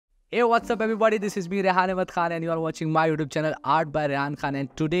Hey, what's up everybody? This is me Rehan Ahmed Khan and you are watching my YouTube channel Art by Rehan Khan and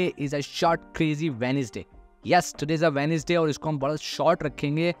today is a short crazy Wednesday. Yes, today is a Wednesday और इसको हम बड़ा short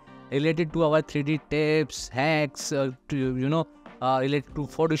रखेंगे related to our 3D tips, hacks, related to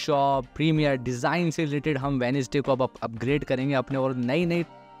Photoshop, Premiere, design से related हम Wednesday को अब upgrade करेंगे अपने और नई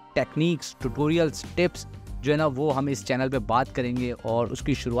techniques, tutorials, tips जो है ना वो हम इस चैनल पे बात करेंगे और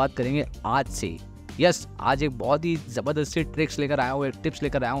उसकी शुरुआत करेंगे आज से। यस, आज एक बहुत ही ज़बरदस्त ट्रिक्स लेकर आया हूँ, एक टिप्स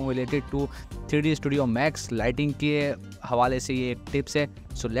लेकर आया हूँ related to 3D studio max lighting के हवाले से ये एक टिप्स है।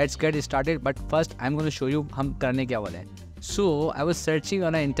 So let's get started but first I am going to show you हम करने क्या वाले हैं। सो I was searching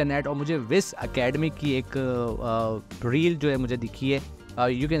on internet और मुझे विस अकेडमी की एक रील जो है मुझे दिखी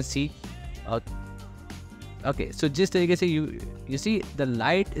है। यू कैन सी ओके, सो जिस तरीके से यू सी द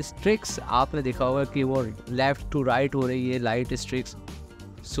लाइट स्ट्रिक्स आपने देखा होगा कि वो लेफ़्ट टू राइट हो रही है light स्ट्रिक्स।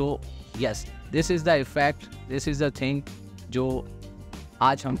 So yes, this is the effect, this is the thing जो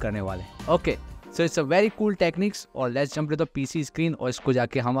आज हम करने वाले हैं। Okay, so it's a very cool techniques और let's jump to the PC screen और इसको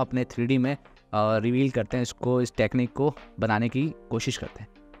जाके हम अपने 3D में रिवील करते हैं, इसको इस टेक्निक को बनाने की कोशिश करते हैं।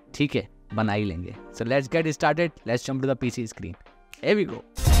 ठीक है, बना ही लेंगे। So let's get started, let's jump to the PC screen. Here we go.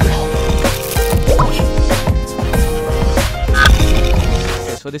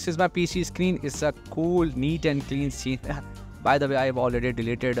 So this is my PC screen. It's a cool, neat and clean scene. By the way, I have already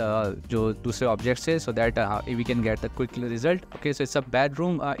deleted जो दूसरे objects है so that we can get the quick result. Okay, so it's a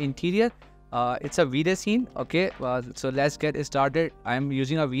bedroom interior. It's a V-Ray scene. Okay, so let's get started. I am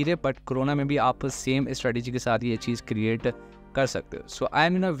using a V-Ray, but Corona में भी आप same strategy के साथ ये चीज़ create कर सकते हो। So I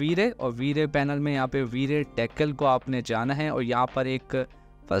am in a V-Ray और V-Ray panel में यहाँ पे V-Ray Decal को आपने जाना है और यहाँ पर एक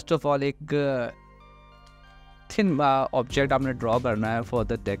first of all एक थिन ऑब्जेक्ट आपने ड्रॉ करना है for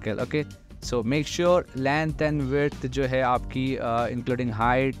the decal. Okay, so make sure length and width जो है आपकी इंक्लूडिंग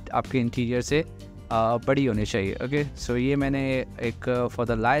हाइट आपके इंटीरियर से बड़ी होनी चाहिए। ओके, सो ये मैंने एक फॉर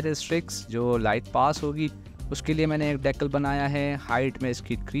द लाइट स्ट्रिक्स जो लाइट पास होगी उसके लिए मैंने एक डेकल बनाया है। हाइट में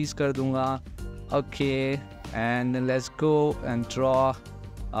इसकी इंक्रीज कर दूंगा। Okay, and let's go and draw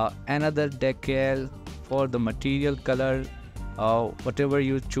another decal for the material colour whatever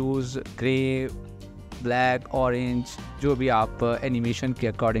you choose, grey, black, orange, जो भी आप एनिमेशन के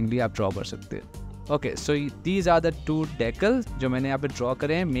अकॉर्डिंगली आप ड्रॉ कर सकते हो। Okay, so these are the two decal जो मैंने यहाँ पे ड्रॉ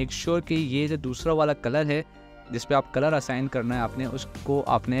करे हैं। मेक श्योर कि ये जो दूसरा वाला कलर है जिस पे आप कलर असाइन करना है आपने उसको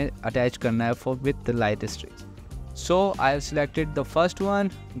आपने अटैच करना है for with the light स्ट्रिक्स। So I have selected the first one,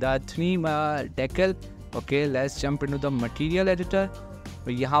 the 3 decal. Okay, let's jump into the material editor.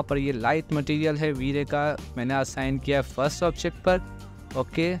 यहाँ पर ये लाइट मटेरियल है V-Ray का, मैंने असाइन किया है फर्स्ट ऑब्जेक्ट पर।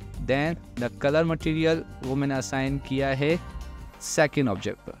 Okay, then the colour material वो मैंने असाइन किया है सेकेंड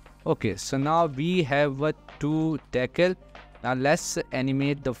ऑब्जेक्ट पर। Okay, so now we have a 2 decal. Now let's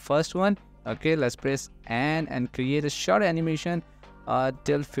animate the first one. Okay, let's press N and create a short animation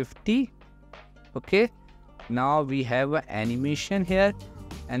till 50. Okay, now we have an animation here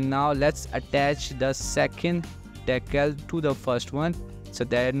and now let's attach the second decal to the first one so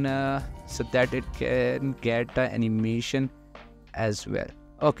that it can get the animation as well.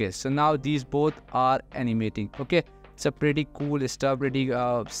 Okay, so now these both are animating. Okay, it's a pretty cool stuff, pretty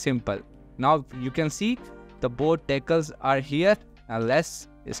simple. Now you can see the both decals are here and let's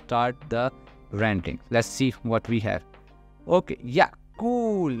start the rendering. Let's see what we have. Okay, yeah,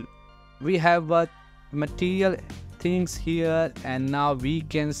 cool. We have material things here and now we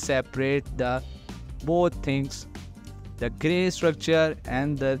can separate the both things, the gray structure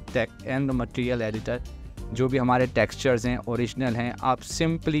and the material editor। जो भी हमारे textures हैं original हैं आप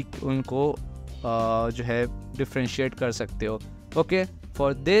simply उनको जो है differentiate कर सकते हो। Okay,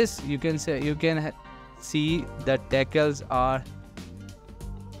 for this you can see the decals are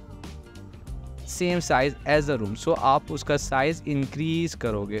same size as a room. सो आप उसका साइज इंक्रीज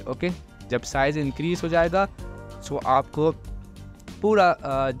करोगे। ओके, जब साइज इंक्रीज हो जाएगा सो आपको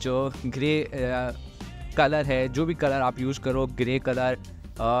पूरा जो ग्रे कलर है, जो भी कलर आप यूज़ करो, grey colour,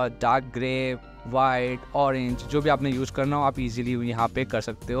 dark grey, white, orange, जो भी आपने यूज़ करना हो आप इजीली यहाँ पे कर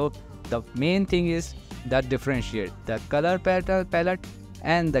सकते हो। The main thing is the differentiate the colour palette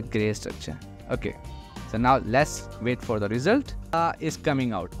and the grey structure. Okay, so now let's wait for the result is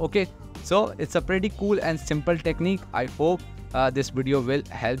coming out. Okay, so it's a pretty cool and simple technique. I hope this video will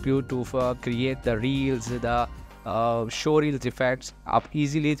help you to create the reels, the show reels effects. आप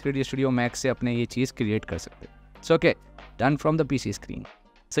easily 3D Studio Max से अपने ये चीज़ create कर सकते हो। So okay, done from the PC screen.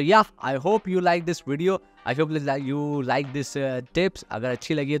 So yeah, I hope you like this video. I hope you like this tips. अगर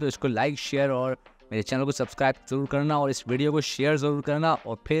अच्छी लगी है तो इसको लाइक, शेयर और मेरे चैनल को सब्सक्राइब जरूर करना और इस वीडियो को शेयर ज़रूर करना।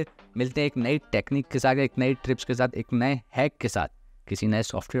 और फिर मिलते हैं एक नई टेक्निक के साथ, एक नई ट्रिप्स के साथ, एक नए हैक के साथ किसी नए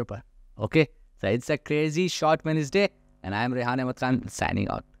सॉफ्टवेयर पर। Okay, so it's a crazy short Wednesday and I am Rehan Ahmed Khan signing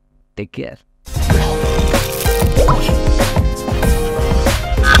out. Take care.